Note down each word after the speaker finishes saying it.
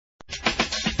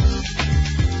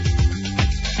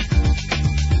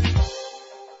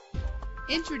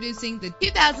Introducing the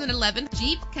 2011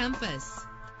 Jeep Compass.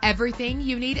 Everything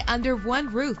you need under one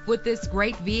roof with this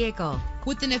great vehicle.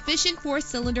 With an efficient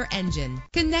 4-cylinder engine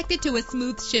connected to a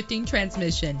smooth shifting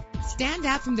transmission. Stand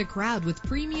out from the crowd with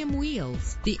premium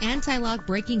wheels. The anti-lock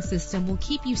braking system will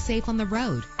keep you safe on the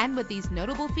road. And with these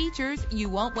notable features, you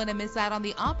won't want to miss out on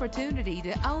the opportunity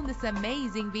to own this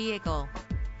amazing vehicle.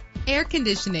 Air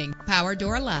conditioning, power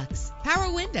door locks,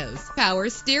 power windows, power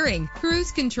steering,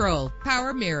 cruise control,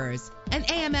 power mirrors, an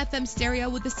AM/FM stereo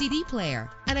with a CD player,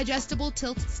 an adjustable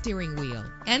tilt steering wheel.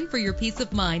 And for your peace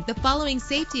of mind, the following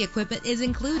safety equipment is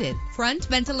included: front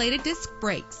ventilated disc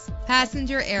brakes,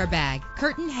 passenger airbag,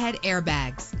 curtain head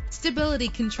airbags, stability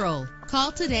control.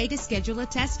 Call today to schedule a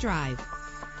test drive.